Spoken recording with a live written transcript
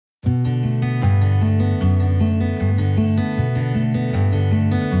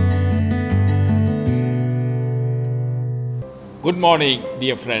Good morning,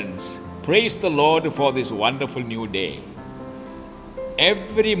 dear friends. Praise the Lord for this wonderful new day.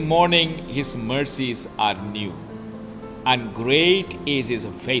 Every morning His mercies are new, and great is His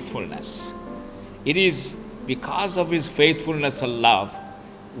faithfulness. It is because of His faithfulness and love,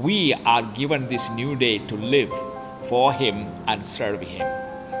 we are given this new day to live for Him and serve Him.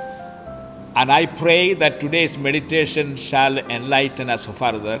 And I pray that today's meditation shall enlighten us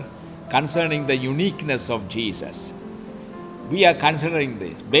further concerning the uniqueness of Jesus. We are considering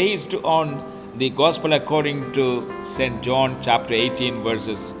this based on the Gospel according to St. John chapter 18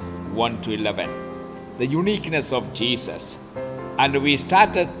 verses 1 to 11. The uniqueness of Jesus. And we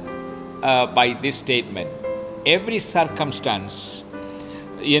started by this statement. Every circumstance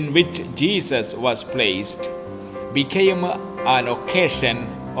in which Jesus was placed became an occasion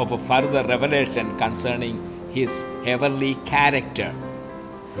of a further revelation concerning His heavenly character.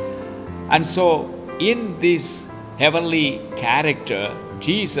 And so in this heavenly character,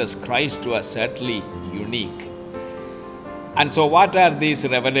 Jesus Christ was certainly unique. And so what are these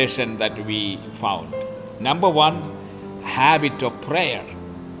revelations that we found? Number one, habit of prayer.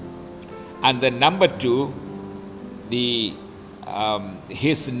 And then number two,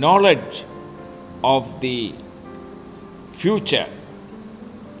 His knowledge of the future.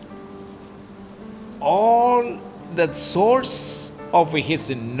 All the source of His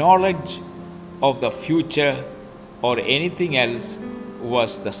knowledge of the future or anything else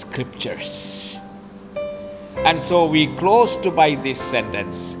was the scriptures. And so we closed by this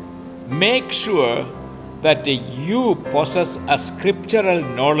sentence. Make sure that you possess a scriptural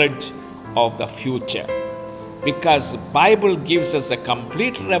knowledge of the future, because the Bible gives us a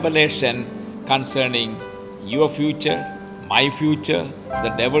complete revelation concerning your future, my future,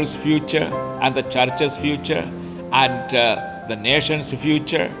 the devil's future, and the church's future, and the nation's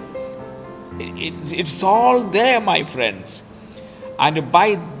future. It's all there, my friends. And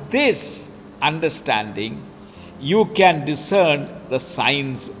by this understanding, you can discern the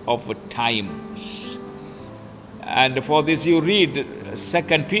signs of times. And for this you read 2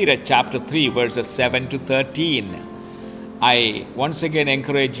 Peter chapter 3 verses 7 to 13. I once again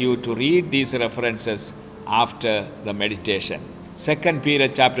encourage you to read these references after the meditation. 2 Peter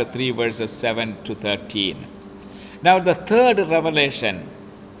chapter 3 verses 7 to 13. Now the third revelation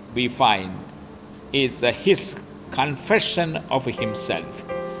we find is His confession of Himself.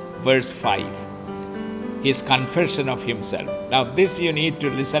 Verse 5. His confession of Himself. Now this you need to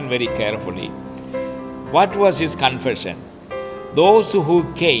listen very carefully. What was His confession? Those who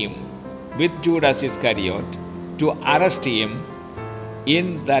came with Judas Iscariot to arrest Him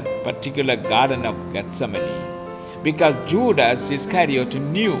in that particular Garden of Gethsemane, because Judas Iscariot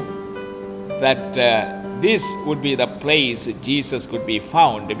knew that this would be the place Jesus could be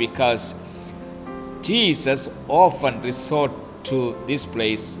found, because Jesus often resort to this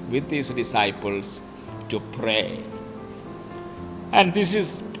place with His disciples to pray. And this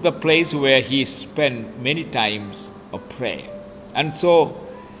is the place where He spent many times of prayer. And so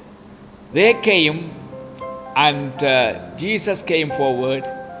they came, and Jesus came forward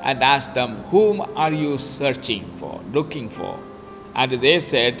and asked them, whom are you searching for, looking for? And they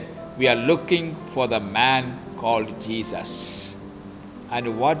said, we are looking for the man called Jesus.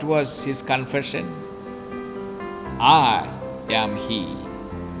 And what was His confession? I am He.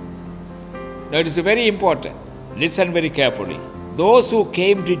 Now it is very important. Listen very carefully. Those who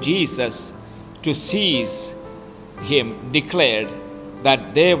came to Jesus to seize Him declared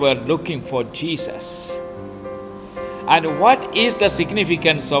that they were looking for Jesus. And what is the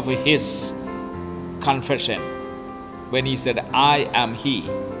significance of His confession when He said, I am He?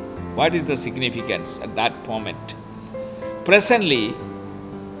 What is the significance at that moment? Presently,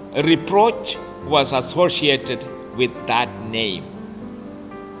 reproach was associated with that name.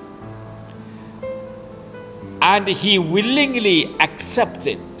 And He willingly accepts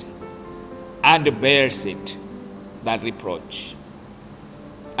it and bears it, that reproach,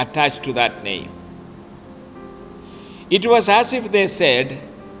 attached to that name. It was as if they said,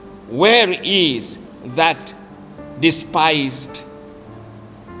 where is that despised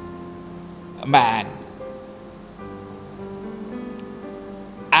man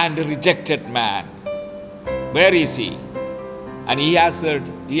and rejected man? Where is he? And he answered,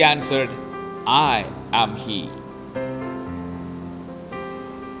 I am he.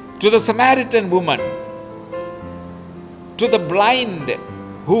 To the Samaritan woman, to the blind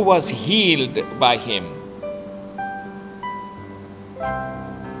who was healed by Him,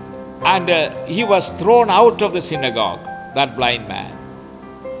 and he was thrown out of the synagogue, that blind man.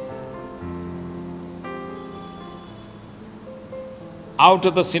 Out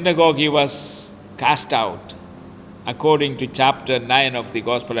of the synagogue he was cast out. according to chapter 9 of the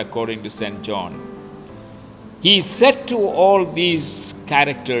Gospel according to St. John. He said to all these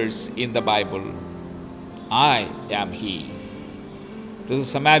characters in the Bible, I am he. To the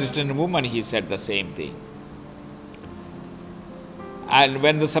Samaritan woman, he said the same thing. And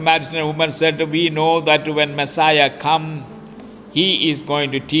when the Samaritan woman said, we know that when Messiah comes, he is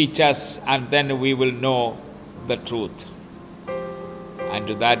going to teach us, and then we will know the truth. And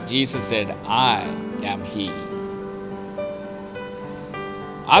to that Jesus said, I am he.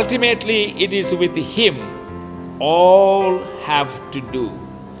 Ultimately, it is with him all have to do.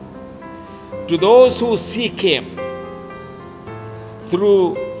 To those who seek him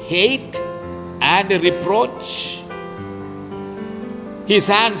through hate and reproach, his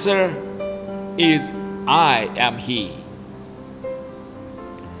answer is, I am he.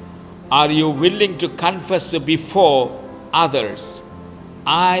 Are you willing to confess before others,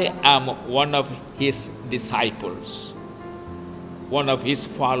 I am one of his disciples, one of his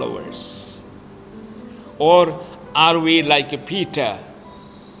followers? Or are we like Peter,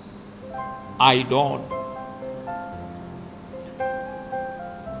 I don't?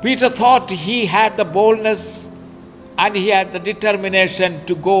 Peter thought he had the boldness and he had the determination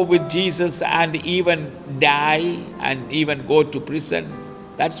to go with Jesus and even die and even go to prison.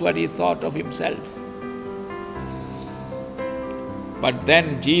 That's what he thought of himself. But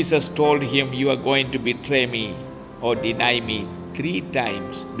then Jesus told him, you are going to betray me or deny me 3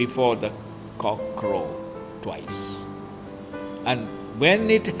 times before the cock crow twice. And when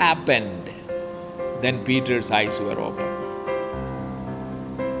it happened, then Peter's eyes were open.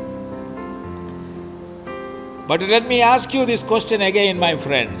 But let me ask you this question again, my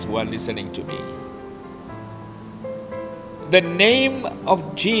friends who are listening to me. The name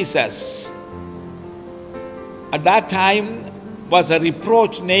of Jesus at that time was a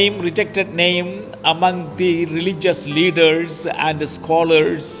reproach name, rejected name among the religious leaders and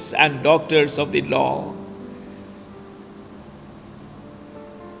scholars and doctors of the law.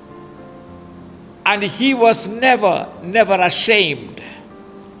 And he was never ashamed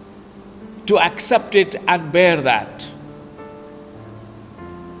to accept it and bear that.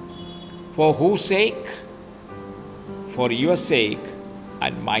 For whose sake? For your sake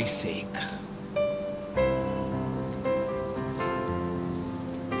and my sake.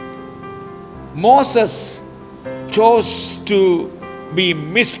 Moses chose to be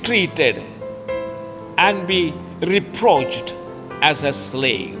mistreated and be reproached as a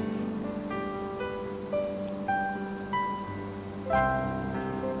slave.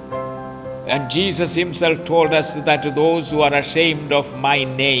 And Jesus himself told us that those who are ashamed of my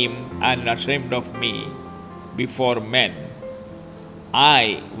name and ashamed of me before men,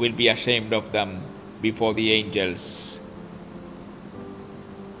 I will be ashamed of them before the angels.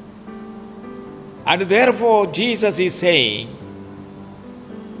 And therefore Jesus is saying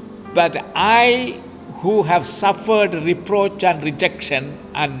that I who have suffered reproach and rejection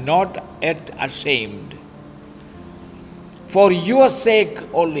am not yet ashamed. For your sake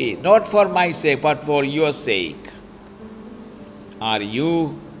only, not for my sake, but for your sake. Are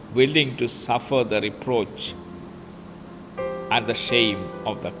you willing to suffer the reproach and the shame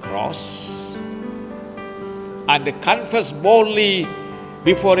of the cross? And confess boldly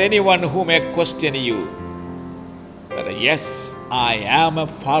before anyone who may question you that yes, I am a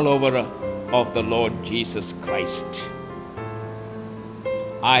follower of the Lord Jesus Christ.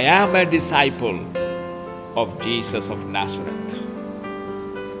 I am a disciple of Jesus of Nazareth.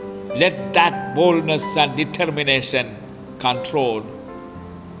 Let that boldness and determination control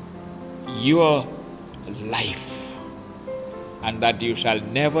your life, and that you shall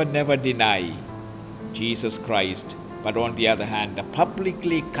never deny Jesus Christ, but on the other hand,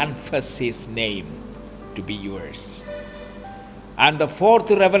 publicly confess his name to be yours. And the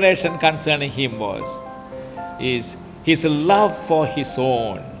 4th revelation concerning him is his love for his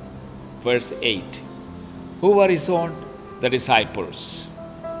own. Verse 8. Who were his own? The disciples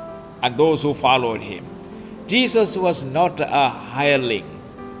and those who followed him. Jesus was not a hireling.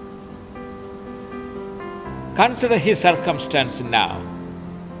 Consider his circumstance now.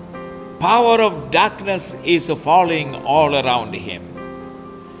 Power of darkness is falling all around him.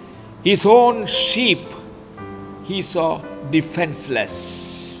 His own sheep he saw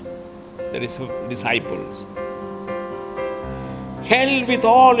defenseless. That is disciples. Hell with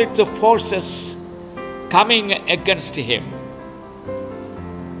all its forces coming against him.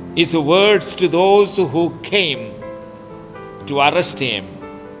 His words to those who came to arrest him.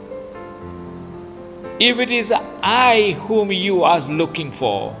 If it is I whom you are looking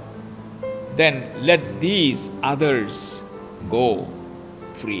for, then let these others go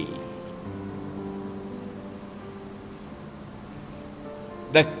free.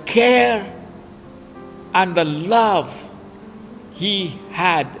 the care and the love he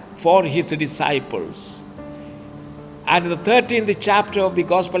had for his disciples. And the 13th chapter of the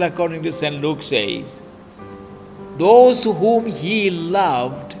Gospel according to St. Luke says, those whom he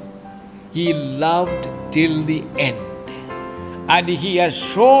loved till the end. And he has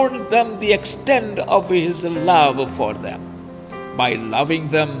shown them the extent of his love for them by loving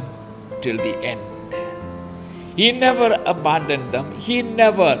them till the end. He never abandoned them. He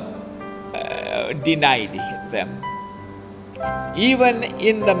never denied them. Even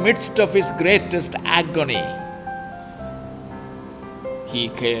in the midst of his greatest agony, he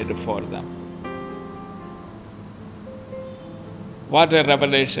cared for them. What a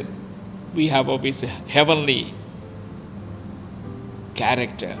revelation we have of his heavenly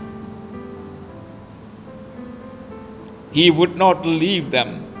character. He would not leave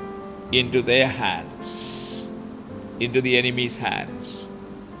them into their hands, into the enemy's hands.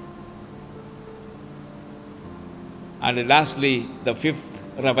 And lastly, the fifth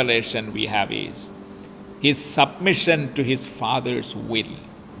revelation we have is his submission to his Father's will.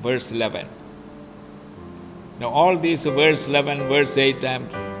 Verse 11. Now all these verse 11, verse 8, I am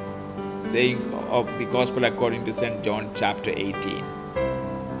saying of the Gospel according to St. John chapter 18.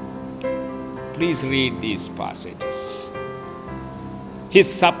 Please read these passages.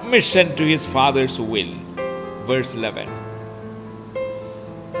 His submission to his Father's will. Verse 11.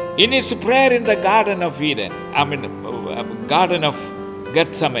 In his prayer in the Garden of Eden, Garden of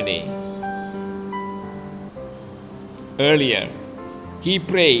Gethsemane, earlier, he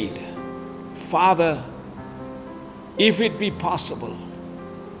prayed, Father, if it be possible,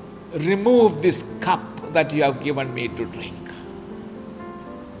 remove this cup that you have given me to drink.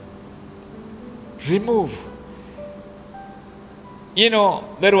 Remove. You know,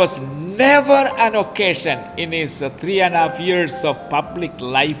 there was never an occasion in his 3.5 years of public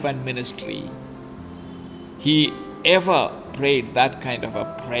life and ministry he ever prayed that kind of a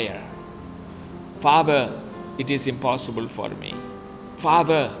prayer. Father, it is impossible for me.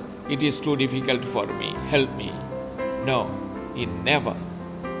 Father, it is too difficult for me. Help me. No, he never.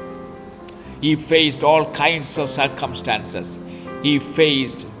 He faced all kinds of circumstances. He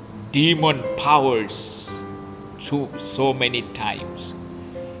faced demon powers so many times.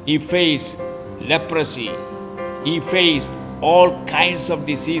 He faced leprosy. He faced all kinds of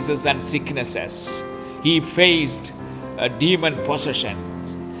diseases and sicknesses. He faced demon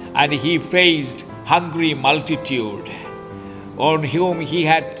possessions. And he faced hungry multitude on whom he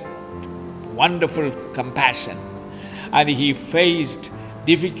had wonderful compassion. And he faced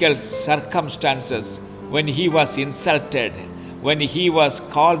difficult circumstances when he was insulted, when he was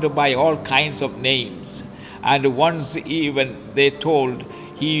called by all kinds of names. And once even they told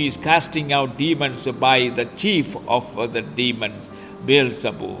he is casting out demons by the chief of the demons,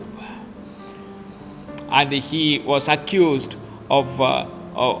 Beelzebub. And he was accused of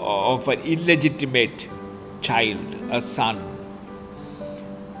an illegitimate child, a son.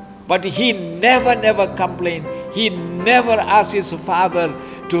 But he never complained. He never asked his father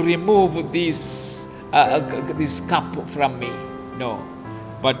to remove this cup from me. No.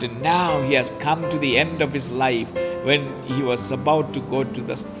 But now he has come to the end of his life when he was about to go to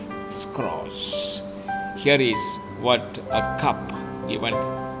the cross. Here is what a cup given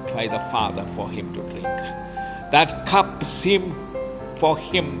by the Father for him to drink. That cup seemed for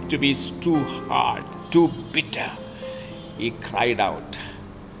him to be too hard, too bitter. He cried out.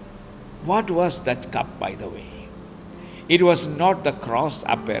 What was that cup, by the way? It was not the cross,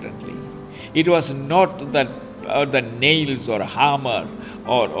 apparently. It was not the nails or hammer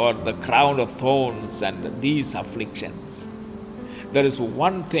or the crown of thorns and these afflictions. There is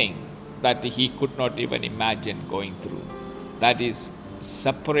one thing that he could not even imagine going through. That is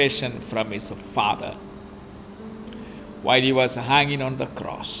separation from his Father. While he was hanging on the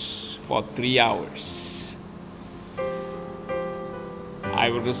cross for 3 hours. I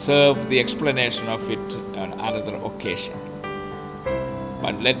will reserve the explanation of it on another occasion.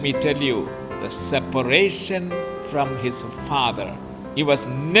 But let me tell you, the separation from his Father. He was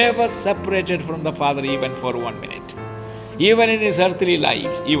never separated from the Father even for 1 minute. Even in his earthly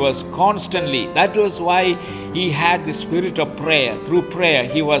life, he was constantly. That was why he had the spirit of prayer. Through prayer,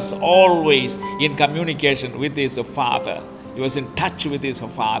 he was always in communication with his Father. He was in touch with his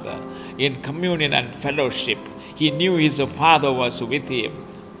Father, in communion and fellowship. He knew his Father was with him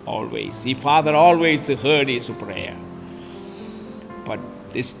always. His Father always heard his prayer. But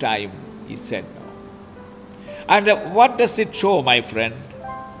this time, he said no. And what does it show, my friend?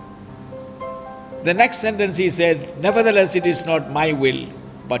 The next sentence he said, nevertheless, it is not my will,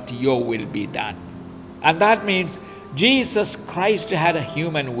 but your will be done. And that means Jesus Christ had a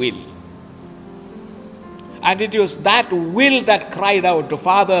human will. And it was that will that cried out,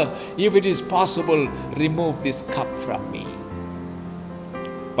 Father, if it is possible, remove this cup from me.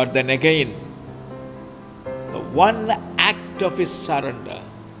 But then again, the one act of his surrender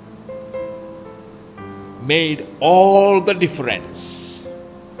made all the difference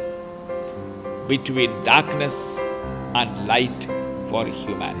between darkness and light for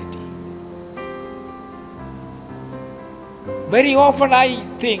humanity. Very often I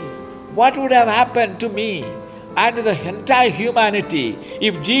think, what would have happened to me and the entire humanity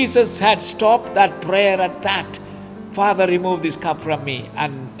if Jesus had stopped that prayer at that? Father, remove this cup from me,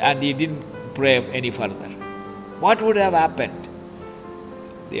 and he didn't pray any further. What would have happened?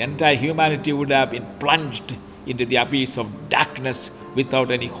 The entire humanity would have been plunged into the abyss of darkness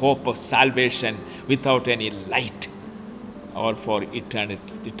without any hope of salvation, without any light or for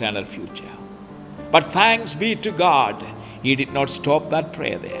eternal future. But thanks be to God, he did not stop that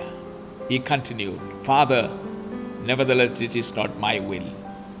prayer there. He continued, Father, nevertheless it is not my will,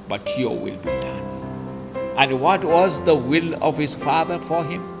 but your will be done. And what was the will of his Father for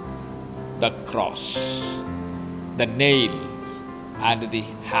him? The cross, the nails, and the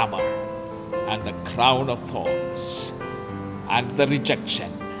hammer, and the crown of thorns, and the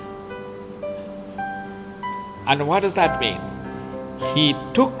rejection. And what does that mean? He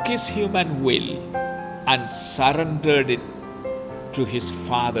took his human will and surrendered it to his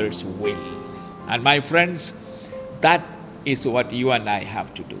Father's will. And my friends, that is what you and I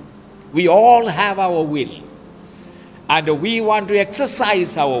have to do. We all have our will, and we want to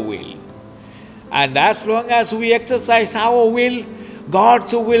exercise our will. And as long as we exercise our will,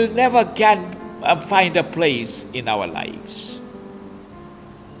 God's will never can find a place in our lives.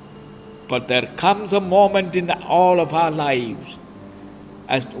 But there comes a moment in all of our lives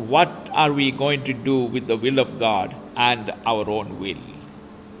as to what are we going to do with the will of God and our own will.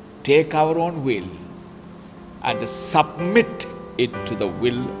 Take our own will and submit it to the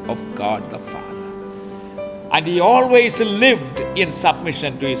will of God the Father. And he always lived in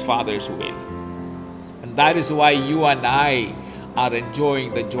submission to his Father's will. And that is why you and I are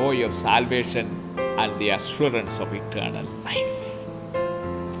enjoying the joy of salvation and the assurance of eternal life.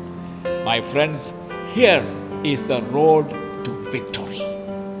 My friends, here is the road to victory.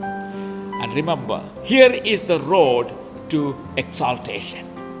 And remember, here is the road to exaltation.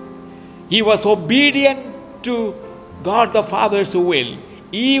 He was obedient to God the Father's will.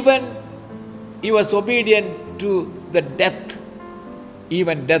 Even he was obedient to the death,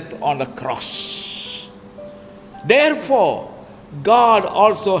 even death on the cross. Therefore, God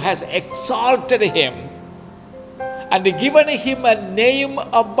also has exalted him and given him a name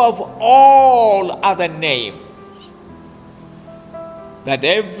above all other names, that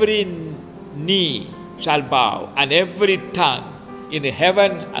every knee shall bow and every tongue in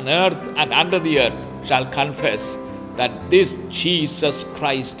heaven and earth and under the earth shall confess that this Jesus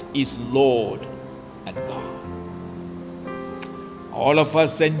Christ is Lord and God. All of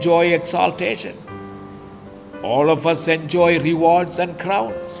us enjoy exaltation. All of us enjoy rewards and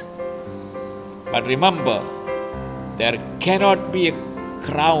crowns. But remember, there cannot be a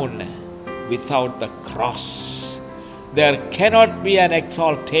crown without the cross. There cannot be an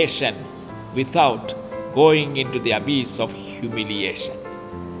exaltation without going into the abyss of humiliation.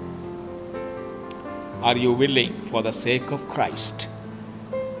 Are you willing, for the sake of Christ,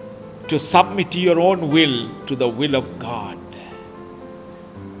 to submit your own will to the will of God?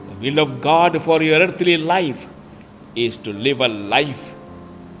 The will of God for your earthly life is to live a life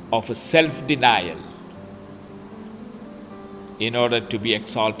of self-denial in order to be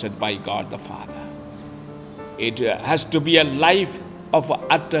exalted by God the Father. It has to be a life of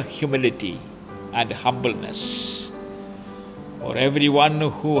utter humility and humbleness. For everyone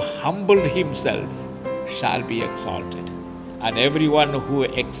who humbled himself shall be exalted, and everyone who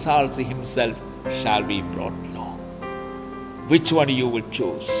exalts himself shall be brought low. Which one you will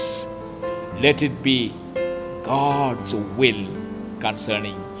choose? Let it be God's will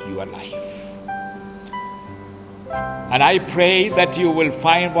concerning your life. And I pray that you will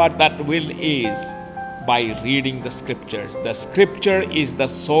find what that will is by reading the scriptures. The scripture is the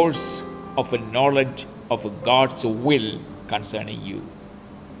source of a knowledge of God's will concerning you.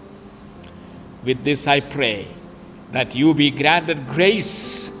 With this I pray that you be granted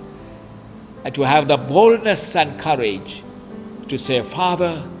grace to have the boldness and courage to say,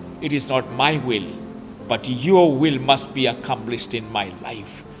 Father, it is not my will, but your will must be accomplished in my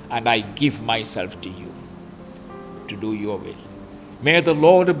life, and I give myself to you to do your will. May the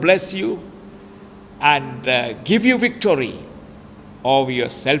Lord bless you and give you victory over your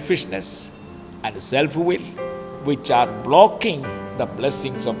selfishness and self-will which are blocking the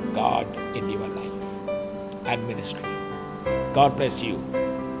blessings of God in your life and ministry. God bless you.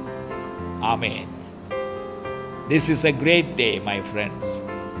 Amen. This is a great day, my friends.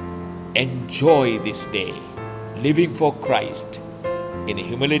 Enjoy this day, living for Christ in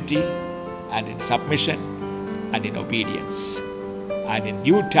humility and in submission and in obedience. And in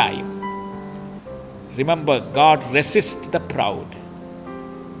due time, remember, God resists the proud,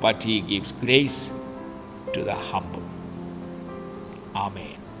 but He gives grace to the humble.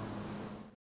 Amen.